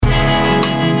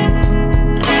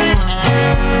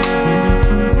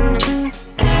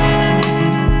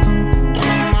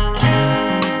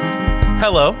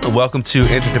Hello, and welcome to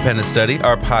Interdependent Study,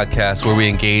 our podcast where we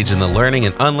engage in the learning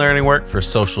and unlearning work for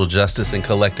social justice and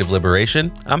collective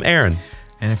liberation. I'm Aaron.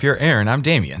 And if you're Aaron, I'm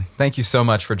Damien. Thank you so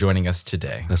much for joining us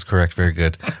today. That's correct. Very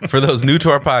good. For those new to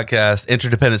our podcast,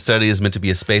 Interdependent Study is meant to be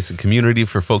a space and community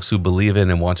for folks who believe in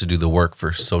and want to do the work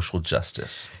for social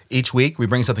justice. Each week, we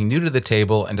bring something new to the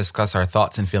table and discuss our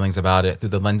thoughts and feelings about it through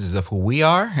the lenses of who we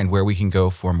are and where we can go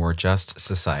for a more just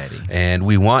society. And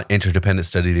we want Interdependent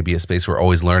Study to be a space where we're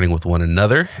always learning with one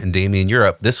another. And Damien, you're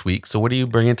up this week. So what are you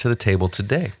bringing to the table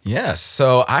today? Yes.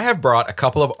 So I have brought a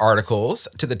couple of articles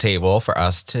to the table for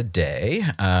us today.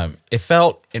 It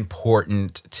felt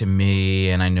important to me,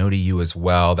 and I know to you as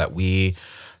well, that we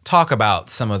talk about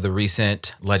some of the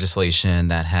recent legislation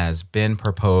that has been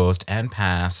proposed and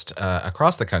passed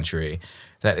across the country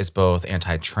that is both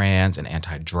anti-trans and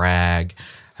anti-drag.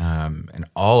 And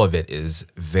all of it is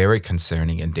very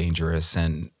concerning and dangerous,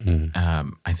 and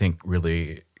I think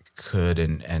really could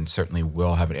and certainly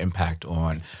will have an impact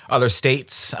on other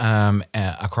states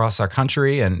across our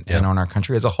country and on our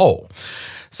country as a whole.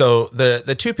 So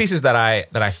the two pieces that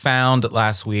I found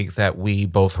last week that we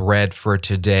both read for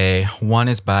today, one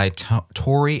is by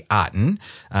Tori Otten.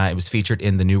 It was featured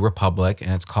in the New Republic,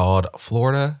 and it's called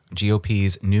 "Florida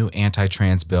GOP's New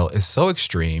Anti-Trans Bill is So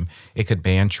Extreme It Could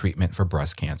Ban Treatment for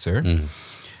Breast Cancer."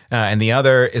 And the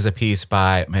other is a piece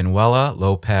by Manuela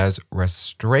Lopez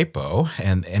Restrepo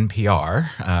and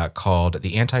NPR called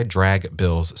 "The Anti-Drag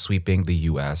Bills Sweeping the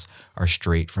U.S. Are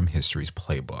Straight from History's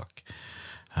Playbook."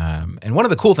 And one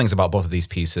of the cool things about both of these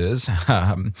pieces, if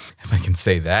I can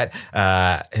say that,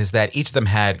 is that each of them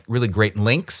had really great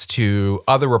links to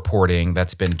other reporting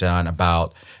that's been done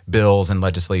about bills and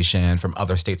legislation from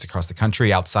other states across the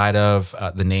country outside of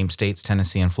the named states,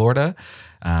 Tennessee and Florida.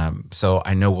 So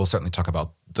I know we'll certainly talk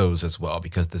about those as well,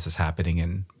 because this is happening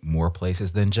in more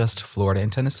places than just Florida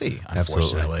and Tennessee,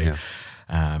 unfortunately. Absolutely,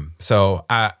 yeah. So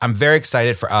I'm very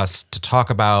excited for us to talk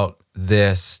about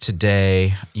this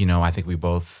today. You know, I think we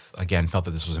both, again, felt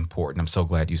that this was important. I'm so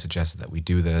glad you suggested that we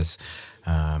do this.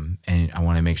 And I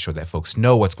want to make sure that folks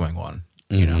know what's going on,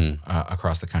 you know,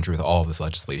 across the country with all of this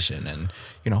legislation. And,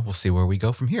 you know, we'll see where we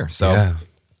go from here. So,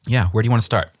 yeah, where do you want to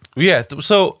start? Yeah.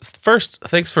 So first,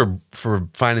 thanks for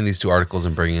finding these two articles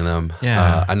and bringing them.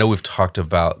 Yeah. I know we've talked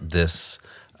about this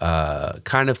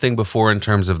kind of thing before in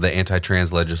terms of the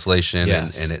anti-trans legislation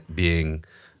and it being,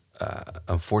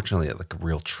 unfortunately, like a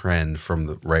real trend from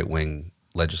the right-wing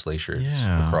legislatures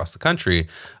across the country.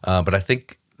 But I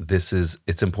think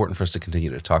it's important for us to continue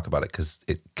to talk about it because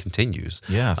it continues.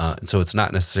 Yes. And so it's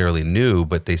not necessarily new,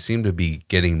 but they seem to be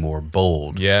getting more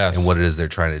bold in what it is they're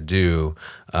trying to do.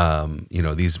 You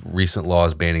know, these recent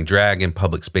laws banning drag in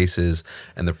public spaces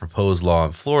and the proposed law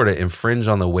in Florida infringe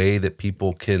on the way that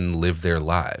people can live their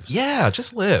lives. Yeah,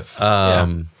 just live.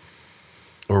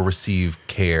 Or receive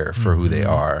care for who they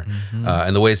are.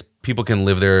 And the ways people can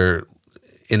live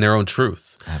in their own truth.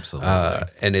 Absolutely.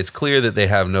 And it's clear that they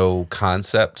have no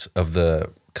concept of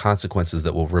the consequences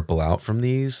that will ripple out from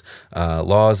these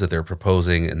laws that they're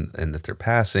proposing and that they're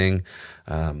passing.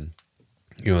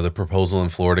 You know, the proposal in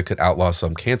Florida could outlaw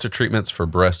some cancer treatments for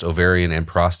breast, ovarian, and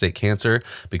prostate cancer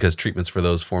because treatments for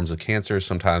those forms of cancer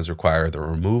sometimes require the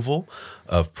removal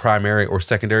of primary or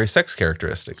secondary sex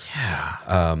characteristics.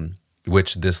 Yeah.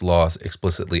 Which this law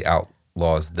explicitly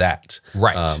outlaws that.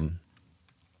 Right.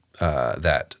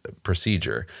 That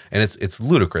procedure. And it's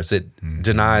ludicrous. It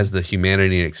denies the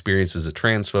humanity and experiences of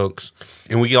trans folks.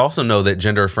 And we also know that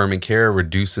gender-affirming care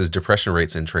reduces depression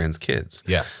rates in trans kids.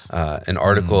 Yes. An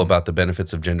article about the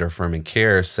benefits of gender-affirming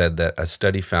care said that a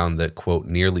study found that, quote,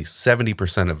 nearly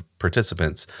 70% of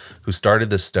participants who started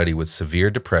this study with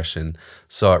severe depression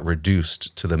saw it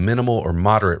reduced to the minimal or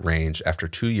moderate range after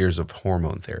 2 years of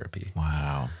hormone therapy.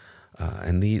 Wow.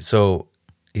 So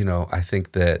you know, I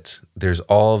think that there's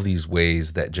all of these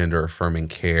ways that gender-affirming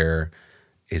care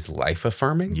is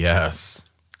life-affirming. Yes.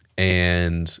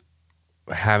 And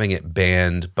having it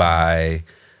banned by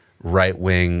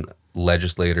right-wing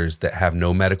legislators that have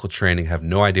no medical training, have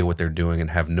no idea what they're doing,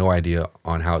 and have no idea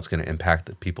on how it's going to impact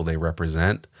the people they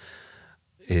represent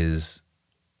is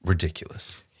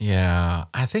ridiculous. Yeah.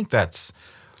 I think that's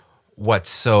what's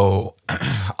so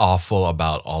awful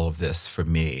about all of this for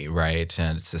me, right?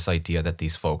 And it's this idea that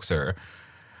these folks are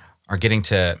getting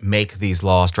to make these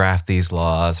laws, draft these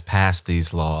laws, pass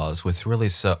these laws with really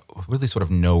sort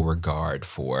of no regard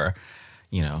for,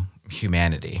 you know,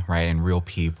 humanity, right? And real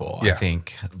people. Yeah. I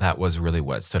think that was really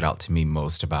what stood out to me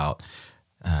most about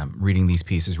reading these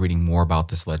pieces, reading more about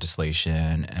this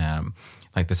legislation,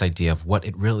 like this idea of what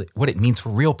it means for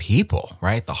real people,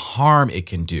 right? The harm it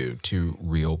can do to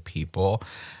real people.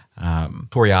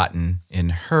 Tori Otten, in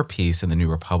her piece in the New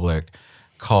Republic,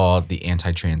 called the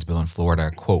anti-trans bill in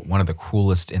Florida, quote, one of the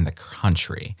cruelest in the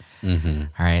country. All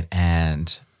right.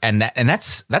 And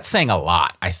that's saying a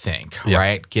lot, I think,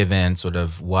 right? Given sort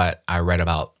of what I read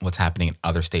about what's happening in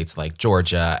other states like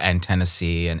Georgia and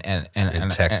Tennessee and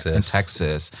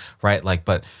Texas, right? Like,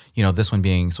 but this one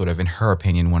being sort of, in her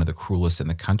opinion, one of the cruelest in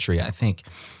the country. I think,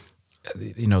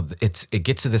 it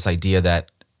gets to this idea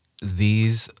that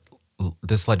this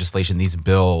legislation, these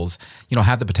bills,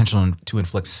 have the potential to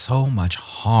inflict so much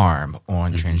harm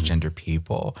on transgender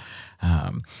people.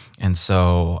 And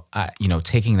so,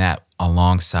 taking that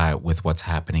alongside with what's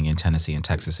happening in Tennessee and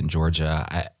Texas and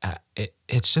Georgia,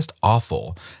 it's just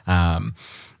awful. I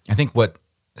think what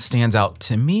stands out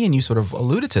to me, and you sort of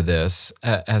alluded to this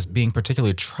as being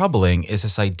particularly troubling, is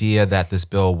this idea that this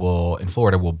bill in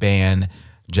Florida will ban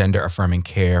gender affirming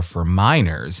care for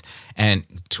minors, and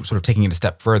sort of taking it a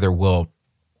step further, will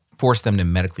force them to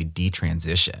medically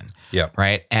detransition. Yeah.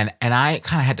 Right. And I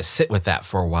kind of had to sit with that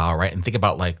for a while, right? And think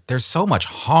about, like, there's so much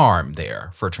harm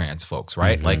there for trans folks,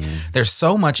 right? Like, there's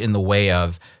so much in the way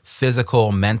of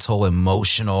physical, mental,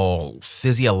 emotional,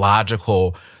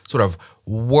 physiological sort of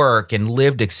work and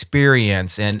lived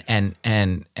experience and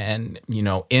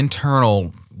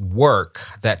internal work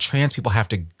that trans people have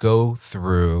to go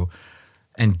through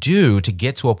and do to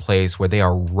get to a place where they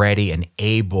are ready and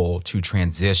able to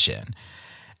transition.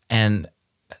 And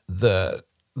the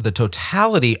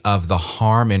totality of the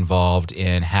harm involved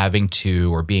in having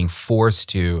to, or being forced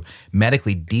to,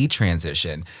 medically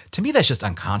detransition, to me, that's just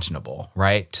unconscionable,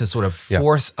 right? To sort of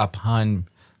force upon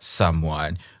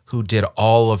someone who did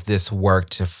all of this work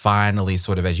to finally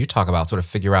sort of, as you talk about, sort of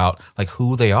figure out like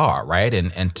who they are, right?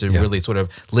 And to really sort of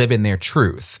live in their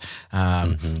truth.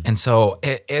 And so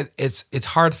it's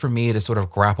hard for me to sort of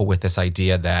grapple with this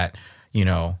idea that,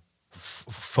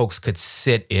 folks could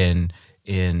sit in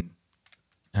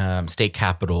state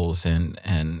capitals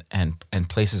and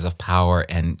places of power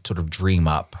and sort of dream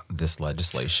up this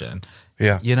legislation.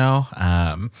 Yeah.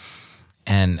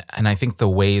 And I think the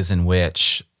ways in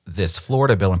which this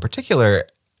Florida bill in particular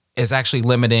is actually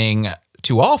limiting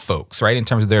to all folks, right, in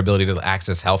terms of their ability to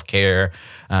access health care,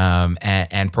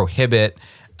 and prohibit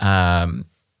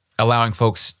allowing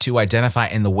folks to identify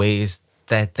in the ways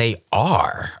that they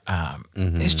are.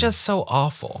 It's just so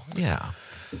awful. Yeah.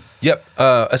 Yep.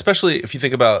 Especially if you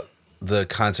think about the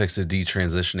context of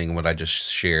detransitioning, what I just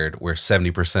shared, where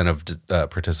 70% of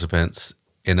participants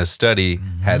in a study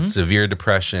had severe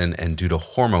depression, and due to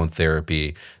hormone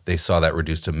therapy, they saw that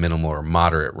reduced to minimal or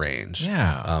moderate range.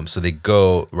 Yeah. So they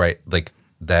go, right, like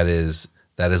that is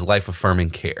life-affirming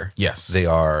care. Yes. They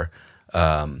are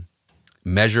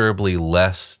measurably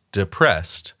less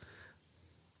depressed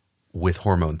with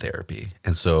hormone therapy.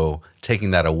 And so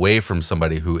taking that away from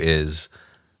somebody who is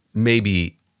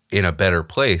maybe in a better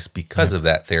place because of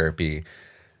that therapy,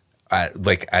 I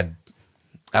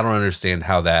don't understand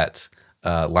how that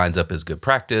lines up as good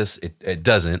practice. It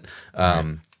doesn't. I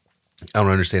don't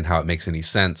understand how it makes any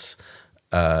sense,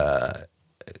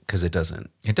 because it doesn't.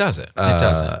 It doesn't. It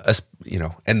doesn't.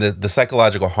 And the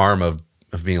psychological harm of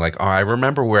being like, oh, I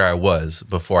remember where I was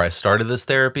before I started this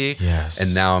therapy,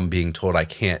 and now I'm being told I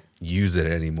can't use it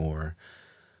anymore.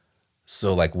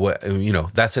 So like, what,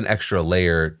 that's an extra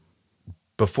layer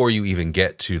before you even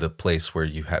get to the place where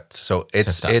you have. So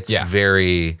it's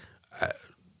very.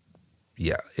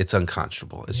 It's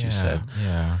unconscionable, as you said.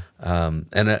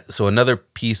 Yeah. So another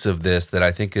piece of this that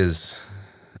I think is,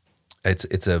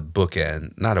 it's a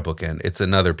bookend, not a bookend. It's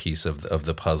another piece of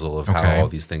the puzzle of how all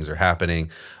these things are happening.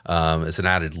 It's an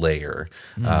added layer,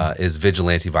 is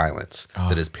vigilante violence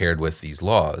that is paired with these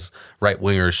laws. Right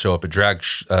wingers show up at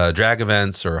drag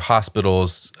events or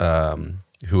hospitals,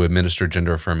 who administer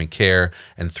gender-affirming care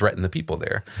and threaten the people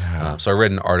there. Yeah. So I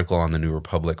read an article on the New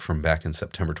Republic from back in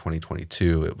September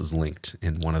 2022. It was linked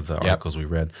in one of the articles we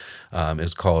read. It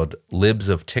was called Libs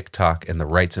of TikTok and the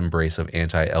Right's Embrace of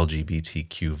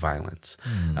Anti-LGBTQ Violence.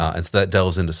 And so that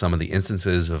delves into some of the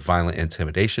instances of violent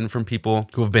intimidation from people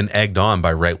who have been egged on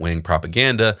by right-wing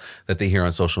propaganda that they hear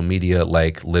on social media,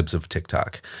 like Libs of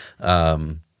TikTok,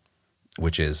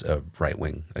 which is a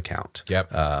right-wing account.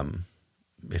 Yep.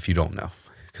 If you don't know,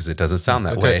 because it doesn't sound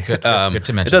that way. Good to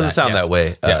mention. It doesn't sound that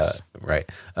way. Yes. Right.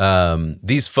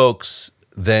 These folks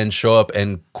then show up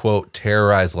and, quote,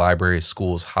 terrorize libraries,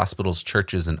 schools, hospitals,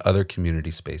 churches, and other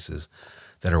community spaces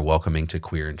that are welcoming to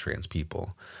queer and trans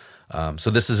people.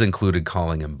 So this has included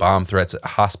calling in bomb threats at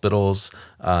hospitals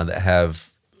that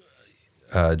have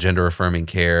gender-affirming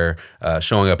care,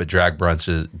 showing up at drag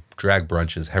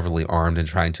brunches heavily armed and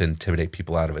trying to intimidate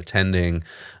people out of attending.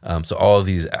 So all of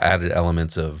these added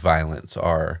elements of violence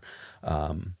are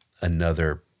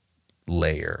another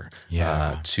layer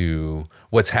Yeah. to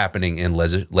what's happening in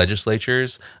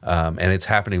legislatures, and it's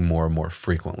happening more and more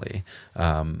frequently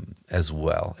as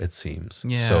well, it seems.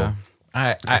 Yeah. So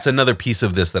I it's another piece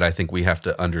of this that I think we have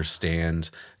to understand,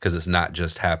 because it's not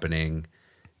just happening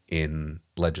in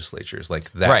legislatures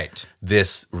like that. Right.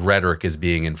 This rhetoric is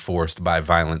being enforced by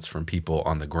violence from people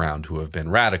on the ground who have been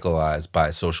radicalized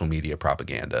by social media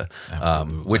propaganda,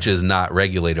 which is not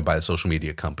regulated by the social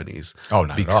media companies. Oh,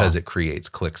 not at because all. it creates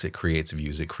clicks, it creates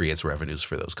views, it creates revenues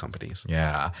for those companies.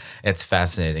 Yeah, it's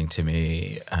fascinating to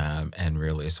me, and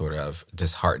really sort of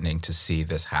disheartening to see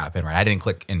this happen. Right, I didn't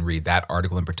click and read that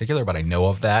article in particular, but I know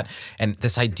of that, and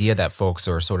this idea that folks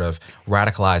are sort of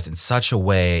radicalized in such a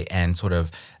way, and sort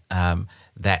of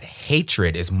that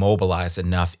hatred is mobilized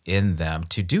enough in them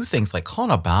to do things like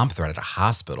calling a bomb threat at a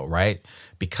hospital, right?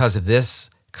 Because this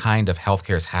kind of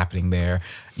healthcare is happening there.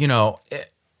 You know,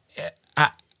 I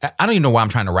don't even know why I'm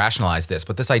trying to rationalize this,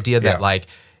 but this idea that like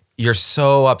you're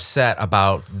so upset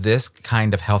about this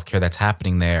kind of healthcare that's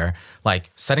happening there, like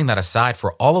setting that aside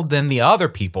for all of then the other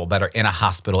people that are in a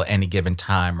hospital at any given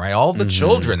time, right? All of the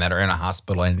children that are in a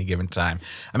hospital at any given time.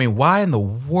 I mean, why in the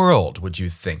world would you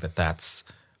think that that's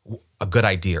a good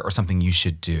idea or something you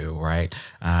should do, right?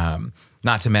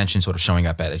 Not to mention sort of showing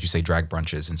up at, as you say, drag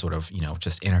brunches and sort of, you know,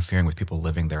 just interfering with people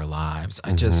living their lives.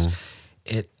 I'm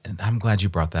glad you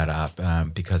brought that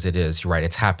up, because it is, you're right,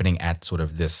 it's happening at sort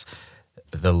of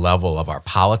the level of our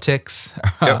politics,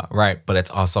 right? But it's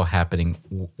also happening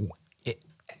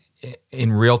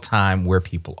in real time where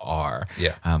people are,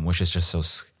 which is just so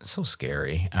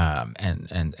scary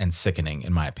and sickening,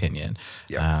 in my opinion.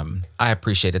 I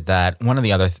appreciated that. One of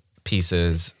the other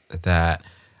pieces that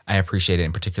I appreciated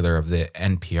in particular of the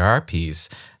NPR piece,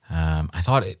 I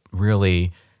thought it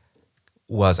really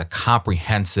was a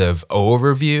comprehensive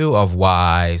overview of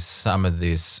why some of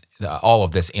this, all of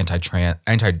this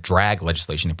anti-drag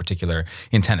legislation in particular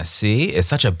in Tennessee is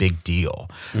such a big deal,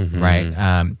 right? It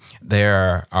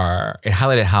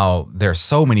highlighted how there are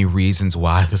so many reasons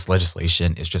why this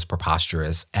legislation is just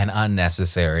preposterous and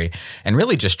unnecessary and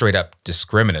really just straight up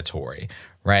discriminatory,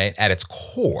 right? At its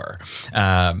core.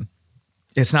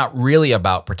 It's not really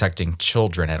about protecting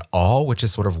children at all, which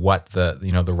is sort of what the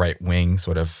right wing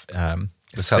sort of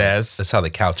says. That's how they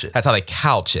couch it. That's how they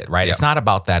couch it, right? It's not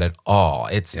about that at all.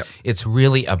 It's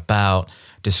really about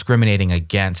discriminating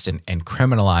against and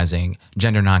criminalizing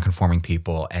gender nonconforming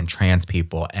people and trans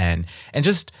people and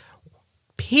just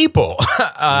people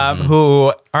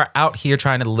who are out here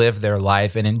trying to live their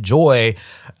life and enjoy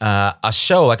a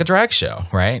show like a drag show,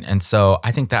 right? And so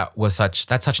I think that's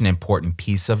such an important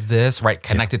piece of this, right?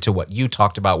 Connected to what you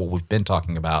talked about, what we've been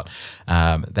talking about,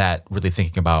 that really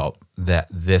thinking about that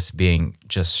this being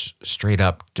just straight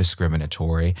up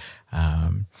discriminatory.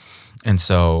 And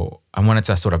so I wanted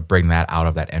to sort of bring that out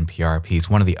of that NPR piece.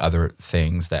 One of the other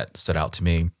things that stood out to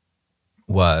me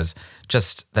was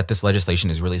just that this legislation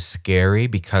is really scary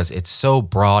because it's so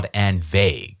broad and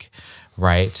vague,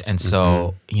 right? And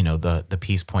so, the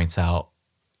piece points out,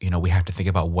 we have to think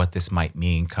about what this might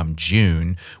mean come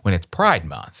June when it's Pride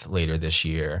Month later this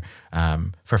year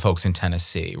for folks in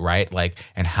Tennessee, right? Like,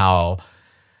 and how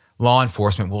law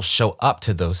enforcement will show up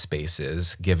to those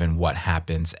spaces given what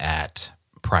happens at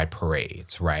Pride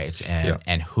parades, right?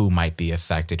 And who might be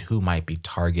affected, who might be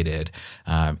targeted.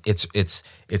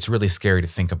 It's really scary to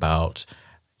think about.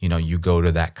 You go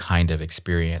to that kind of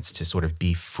experience to sort of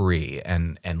be free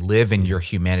and live in your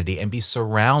humanity and be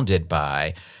surrounded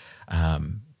by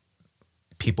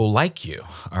people like you,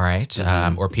 all right,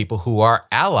 or people who are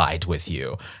allied with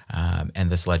you,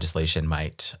 and this legislation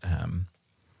might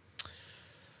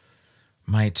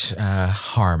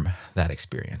harm that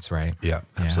experience, right? Yeah,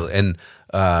 absolutely. And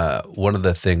one of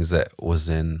the things that was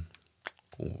in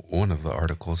one of the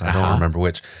articles, I don't remember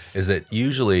which, is that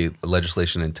usually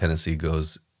legislation in Tennessee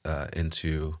is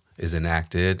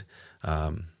enacted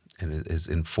and it is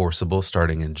enforceable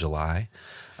starting in July.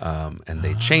 And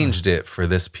they changed it for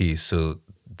this piece so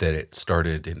that it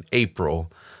started in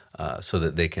April so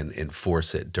that they can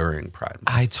enforce it during Pride Month.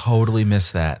 I totally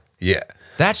missed that. Yeah.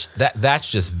 That's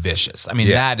just vicious. I mean,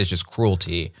 that is just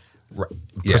cruelty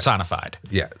personified.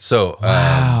 Yeah. So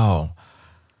wow.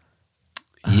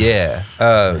 Yeah.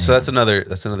 So that's another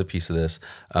piece of this.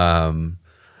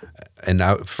 And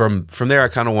now from there, I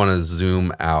kind of want to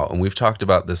zoom out. And we've talked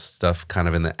about this stuff kind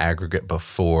of in the aggregate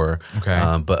before.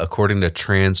 Okay. But according to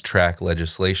Trans Track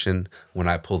legislation, when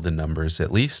I pulled the numbers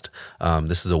at least,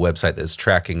 this is a website that's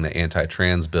tracking the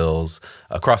anti-trans bills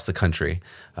across the country.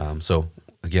 So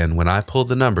again, when I pulled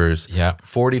the numbers,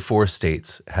 44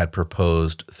 states had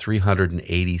proposed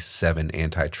 387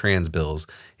 anti-trans bills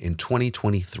in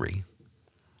 2023.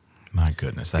 My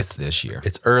goodness, that's this year.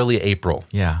 It's early April.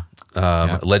 Yeah.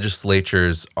 Yep.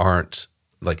 Legislatures aren't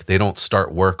like they don't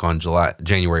start work on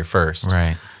January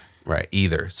 1st. Right.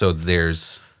 Either. So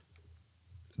it's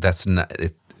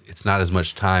not as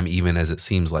much time even as it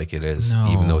seems like it is.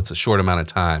 No. Even though it's a short amount of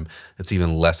time, it's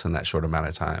even less than that short amount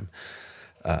of time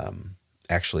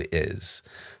actually is.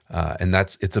 And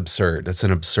it's absurd. That's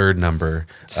an absurd number.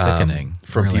 Sickening.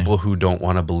 From really. people who don't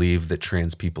want to believe that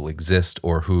trans people exist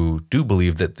or who do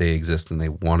believe that they exist and they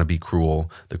want to be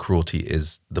cruel. The cruelty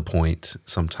is the point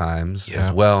sometimes as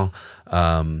well.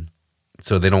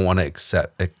 So they don't want to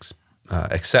accept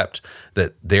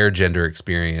that their gender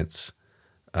experience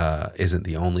isn't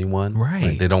the only one. Right.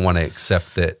 Like, they don't want to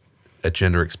accept that a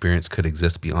gender experience could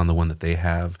exist beyond the one that they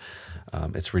have.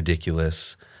 It's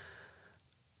ridiculous.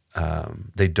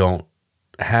 They don't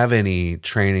have any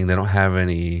training. They don't have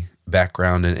any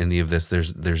background in any of this.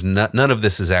 There's none of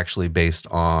this is actually based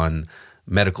on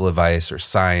medical advice or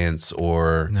science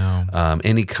or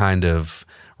any kind of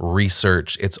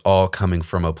research. It's all coming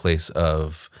from a place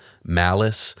of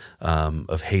malice,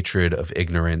 of hatred, of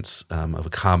ignorance, of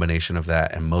a combination of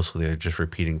that, and mostly they're just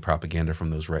repeating propaganda from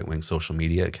those right-wing social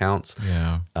media accounts.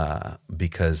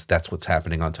 Because that's what's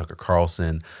happening on Tucker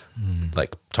Carlson.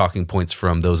 Like talking points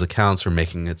from those accounts are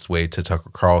making its way to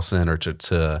Tucker Carlson or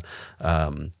to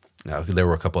there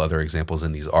were a couple other examples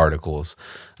in these articles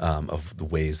of the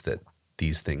ways that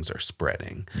these things are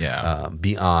spreading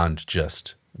beyond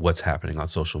just what's happening on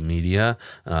social media.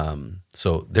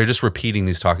 So they're just repeating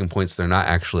these talking points. They're not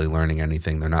actually learning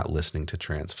anything. They're not listening to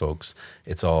trans folks.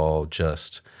 It's all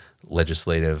just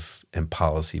legislative and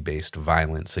policy-based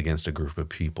violence against a group of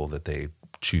people that they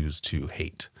choose to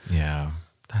hate. Yeah,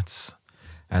 that's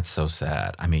so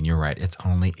sad. I mean, you're right. It's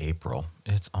only April.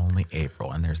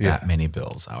 And there's that many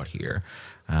bills out here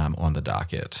on the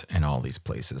docket in all these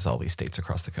places, all these states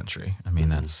across the country. I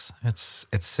mean, it's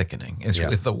sickening is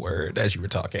really the word as you were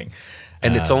talking.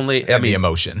 And it's only, the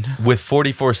emotion. With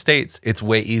 44 states, it's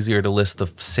way easier to list the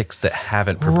 6 that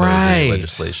haven't proposed any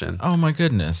legislation. Oh my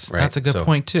goodness. Right. That's a good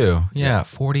point too. Yeah,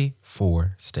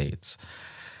 44 states.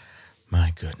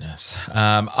 My goodness.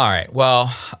 All right.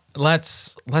 Well,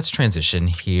 let's transition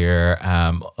here.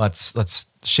 Let's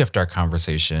shift our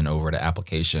conversation over to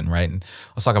application, right? And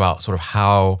let's talk about sort of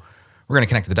how we're going to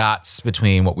connect the dots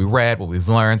between what we read, what we've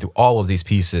learned through all of these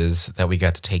pieces that we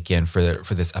got to take in for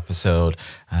this episode,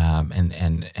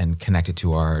 and connect it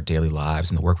to our daily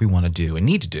lives and the work we want to do and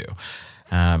need to do.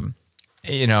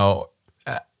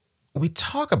 We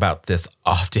talk about this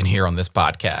often here on this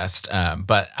podcast,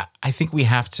 but I think we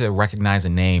have to recognize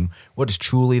and name what is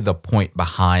truly the point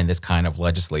behind this kind of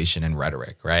legislation and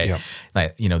rhetoric, right? Yep.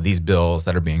 Like, these bills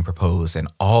that are being proposed in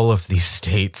all of these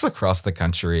states across the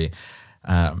country,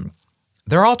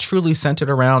 they're all truly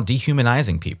centered around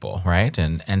dehumanizing people, right?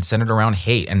 And centered around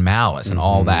hate and malice and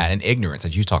all that and ignorance,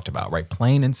 as you talked about, right?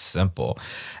 Plain and simple.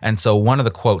 And so one of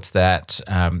the quotes that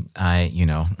I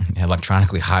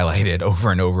electronically highlighted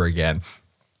over and over again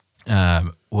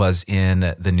was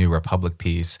in the New Republic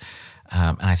piece.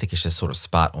 And I think it's just sort of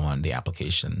spot on the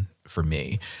application for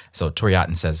me. So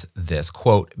Toryatin says this,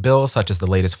 quote, "Bills such as the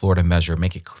latest Florida measure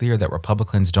make it clear that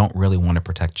Republicans don't really want to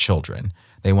protect children.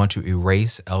 They want to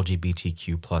erase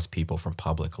LGBTQ plus people from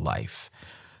public life.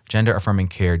 Gender-affirming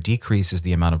care decreases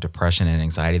the amount of depression and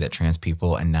anxiety that trans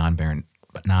people and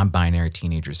non-binary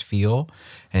teenagers feel,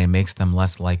 and it makes them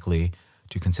less likely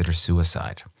to consider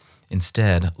suicide.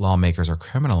 Instead, lawmakers are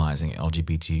criminalizing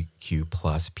LGBTQ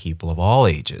plus people of all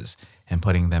ages and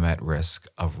putting them at risk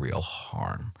of real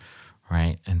harm,"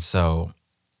 right? And so,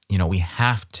 we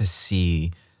have to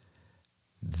see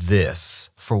this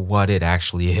for what it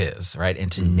actually is, right?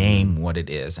 And to name what it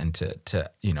is and to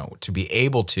be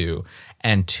able to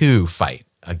and to fight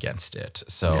against it.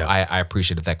 So I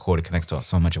appreciated that quote. It connects to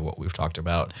so much of what we've talked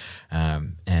about.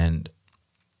 And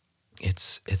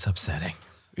it's upsetting.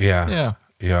 Yeah.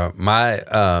 My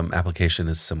application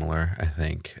is similar, I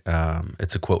think.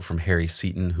 It's a quote from Harry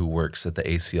Seaton, who works at the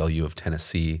ACLU of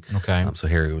Tennessee. Okay. So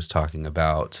Harry was talking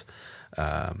about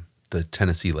the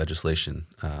Tennessee legislation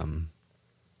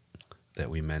that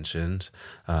we mentioned.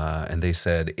 And they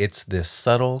said, "It's this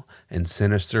subtle and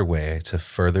sinister way to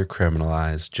further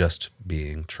criminalize just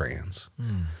being trans."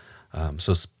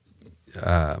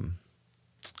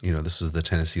 This is the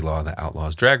Tennessee law that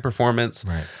outlaws drag performance.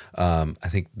 Right. I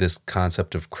think this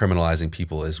concept of criminalizing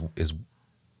people is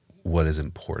what is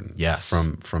important. Yes.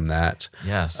 From that.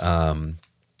 Yes.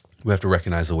 We have to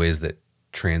recognize the ways that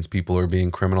trans people are being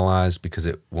criminalized because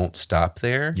it won't stop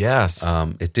there. Yes.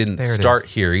 It didn't There it start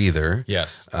is. here either.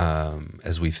 Yes.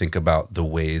 As we think about the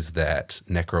ways that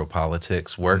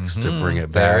necropolitics works to bring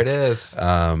it back. There it is.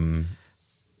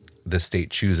 the state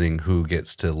choosing who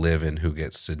gets to live and who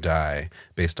gets to die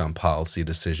based on policy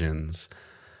decisions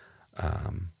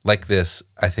like this,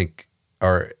 I think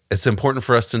it's important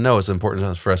for us to know. It's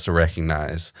important for us to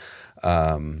recognize.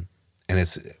 And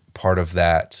it's part of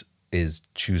that is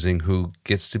choosing who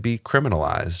gets to be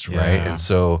criminalized, right? Yeah. And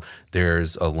so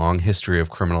there's a long history of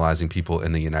criminalizing people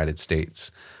in the United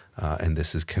States, and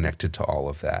this is connected to all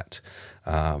of that.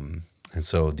 And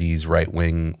so these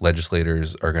right-wing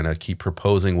legislators are going to keep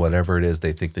proposing whatever it is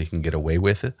they think they can get away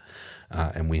with it,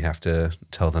 and we have to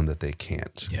tell them that they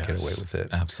can't get away with it.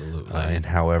 Absolutely. And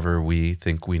however we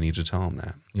think we need to tell them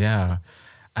that. Yeah.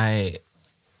 I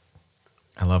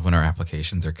love when our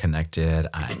applications are connected.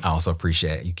 I also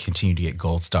appreciate you continue to get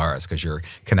gold stars because you're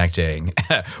connecting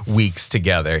weeks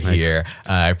together here.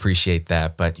 I appreciate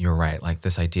that. But you're right. Like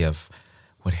this idea of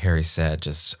what Harry said,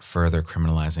 just further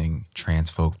criminalizing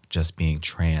trans folk just being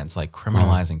trans, like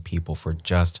criminalizing people for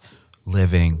just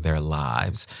living their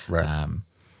lives, Right.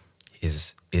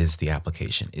 Is the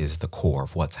application, is the core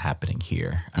of what's happening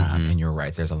here. And you're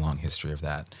right. There's a long history of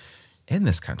that in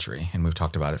this country, and we've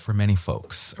talked about it for many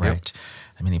folks, right?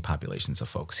 Many populations of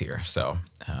folks here. So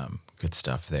good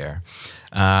stuff there.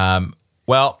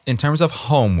 Well, in terms of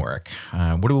homework,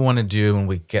 what do we want to do when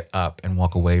we get up and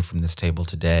walk away from this table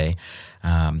today?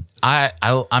 I'm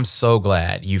so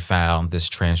glad you found this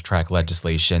trans track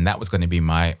legislation. That was going to be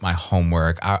my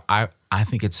homework. I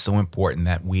think it's so important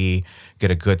that we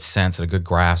get a good sense and a good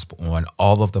grasp on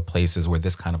all of the places where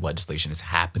this kind of legislation is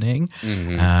happening.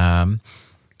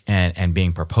 And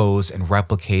being proposed and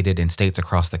replicated in states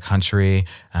across the country.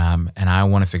 And I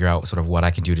want to figure out sort of what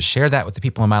I can do to share that with the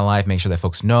people in my life, make sure that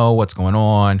folks know what's going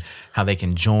on, how they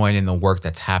can join in the work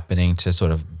that's happening to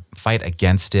sort of fight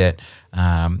against it.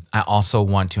 I also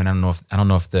want to, and I don't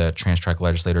know if the trans track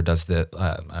legislator does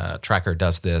the tracker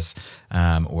does this,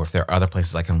 or if there are other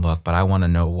places I can look. But I want to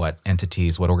know what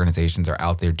entities, what organizations are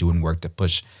out there doing work to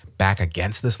push back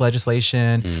against this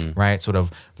legislation, right? Sort of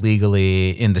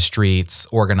legally in the streets,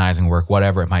 organizing work,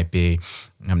 whatever it might be.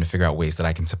 I'm going to figure out ways that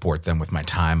I can support them with my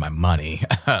time, my money,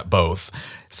 both.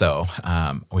 So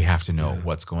we have to know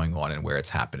what's going on and where it's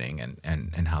happening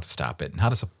and how to stop it and how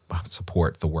to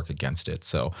support the work against it.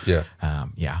 So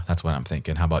that's what I'm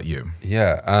thinking. How about you?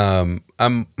 Yeah.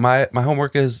 My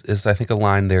homework is I think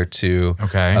aligned there too.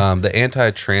 Okay. The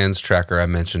anti-trans tracker I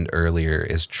mentioned earlier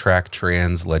is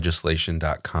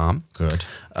tracktranslegislation.com. Good.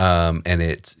 And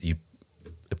it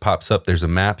pops up. There's a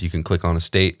map. You can click on a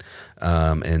state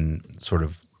and sort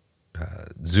of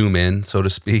zoom in, so to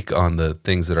speak, on the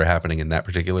things that are happening in that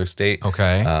particular state.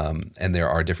 Okay. And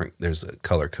there's a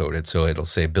color coded. So it'll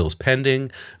say bills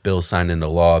pending, bills signed into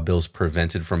law, bills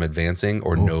prevented from advancing,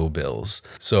 or no bills.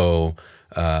 So,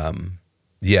 that's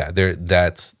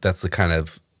the kind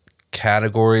of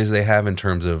categories they have in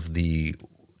terms of the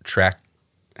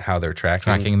how they're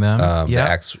tracking them.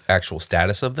 The actual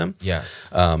status of them.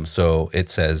 Yes. So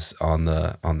it says on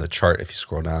the chart, if you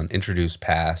scroll down, introduced,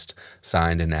 passed,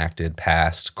 signed, enacted,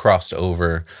 passed, crossed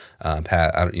over,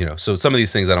 So some of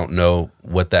these things I don't know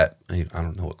what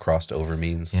crossed over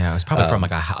means. Yeah, it's probably from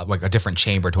like a different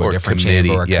chamber to a different committee,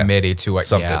 chamber, or a committee to a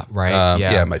something. Yeah,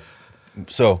 right.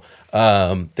 So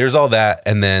there's all that,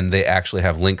 and then they actually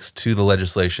have links to the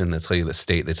legislation that tell you the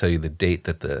state, they tell you the date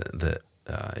that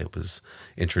it was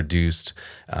introduced,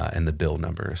 and the bill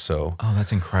number. So,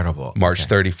 that's incredible. March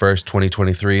 31st,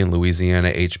 2023 in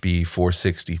Louisiana, HB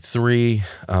 463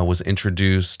 was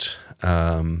introduced,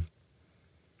 and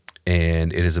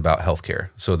it is about healthcare.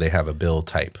 So they have a bill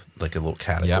type, like a little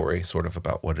category, sort of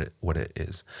about what it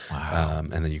is. Wow.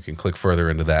 And then you can click further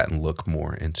into that and look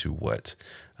more into what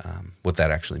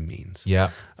that actually means. Yeah.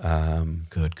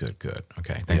 Good.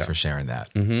 Okay, thanks for sharing that.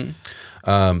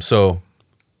 So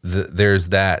there's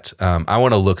that. I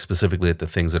want to look specifically at the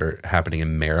things that are happening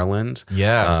in Maryland.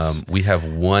 Yes. We have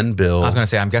one bill. I was going to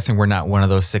say, I'm guessing we're not one of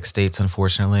those 6 states,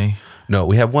 unfortunately. No,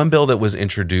 we have one bill that was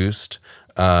introduced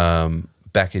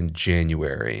back in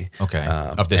January. Okay.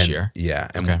 Of this year. Yeah,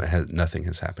 and nothing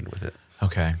has happened with it.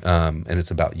 Okay. And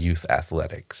it's about youth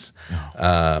athletics.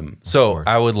 So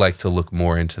I would like to look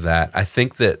more into that. I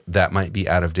think that might be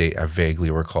out of date. I vaguely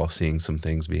recall seeing some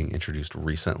things being introduced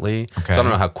recently. Okay. So I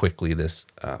don't know how quickly this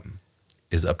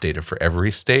is updated for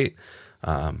every state.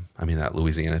 I mean, that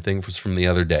Louisiana thing was from the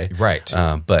other day. Right.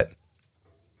 But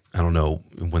I don't know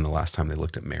when the last time they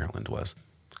looked at Maryland was,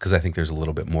 because I think there's a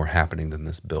little bit more happening than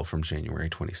this bill from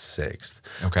January 26th.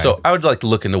 Okay. So I would like to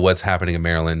look into what's happening in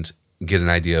Maryland, get an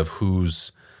idea of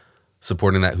who's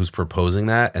supporting that, who's proposing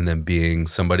that, and then being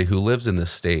somebody who lives in this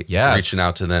state, reaching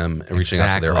out to them, reaching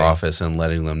out to their office and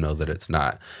letting them know that it's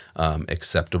not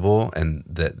acceptable and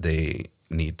that they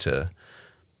need to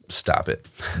stop it.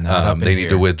 Not up in They need here.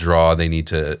 to withdraw. They need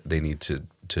to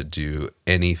do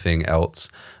anything else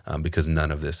because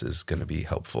none of this is going to be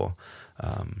helpful.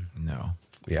 No,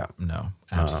 Yeah. no,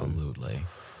 absolutely.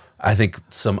 I think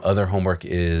some other homework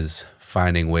is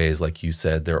finding ways, like you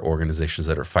said, there are organizations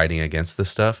that are fighting against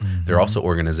this stuff. There are also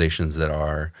organizations that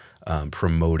are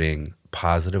promoting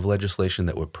positive legislation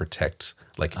that would protect,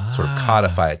 like sort of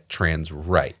codify trans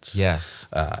rights. Yes.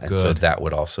 And so that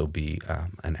would also be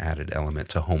an added element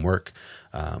to homework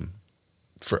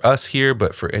for us here,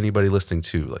 but for anybody listening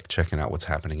too, like checking out what's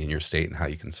happening in your state and how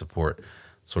you can support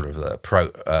sort of the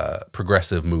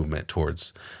progressive movement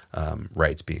towards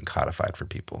rights being codified for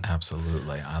people.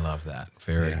 Absolutely. I love that.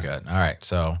 Very good. All right.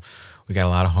 So we got a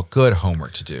lot of good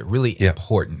homework to do, really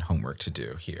important homework to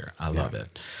do here. I love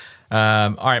it.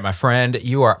 All right, my friend,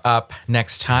 you are up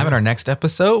next time in our next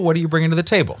episode. What are you bringing to the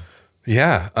table?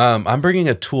 Yeah, I'm bringing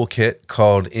a toolkit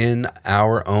called In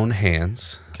Our Own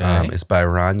Hands. Okay. It's by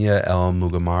Rania El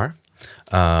Mugamar.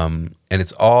 And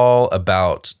it's all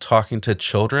about talking to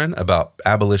children about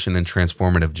abolition and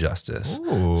transformative justice.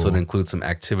 Ooh. So it includes some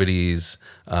activities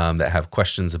that have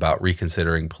questions about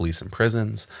reconsidering police and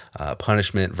prisons,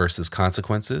 punishment versus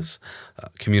consequences,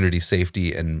 community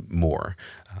safety, and more.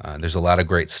 There's a lot of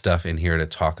great stuff in here to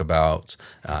talk about.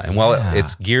 And while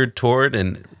it's geared toward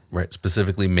and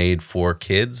specifically made for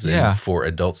kids and for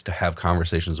adults to have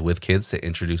conversations with kids to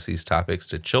introduce these topics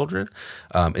to children,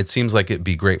 it seems like it'd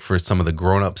be great for some of the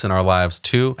grown-ups in our lives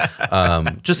too,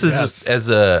 just as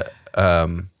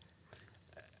an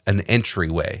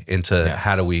entryway into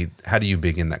how do you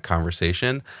begin that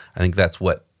conversation. I think that's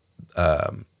what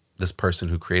this person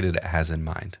who created it has in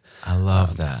mind. I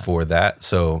love that. For that.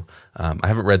 So I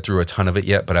haven't read through a ton of it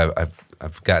yet, but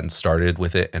I've gotten started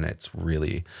with it, and it's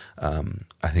really,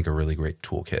 I think, a really great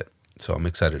toolkit. So I'm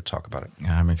excited to talk about it.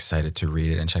 I'm excited to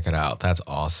read it and check it out. That's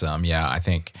awesome. Yeah, I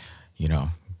think,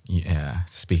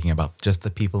 speaking about just the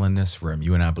people in this room,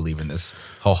 you and I believe in this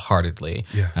wholeheartedly.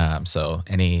 Yeah. So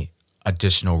any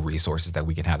additional resources that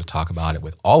we can have to talk about it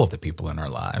with all of the people in our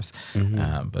lives,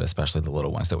 but especially the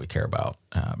little ones that we care about,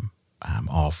 I'm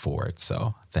all for it.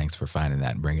 So thanks for finding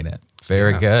that and bringing it.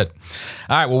 Very good.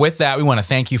 All right. Well, with that, we want to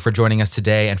thank you for joining us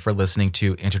today and for listening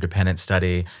to Interdependent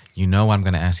Study. You know what I'm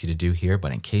going to ask you to do here,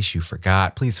 but in case you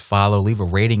forgot, please follow, leave a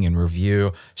rating and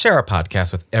review, share our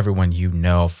podcast with everyone you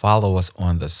know, follow us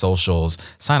on the socials,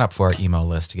 sign up for our email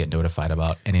list to get notified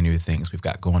about any new things we've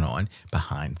got going on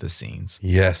behind the scenes.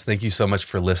 Yes. Thank you so much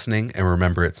for listening. And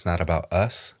remember, it's not about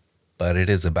us, but it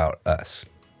is about us.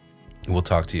 We'll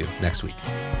talk to you next week.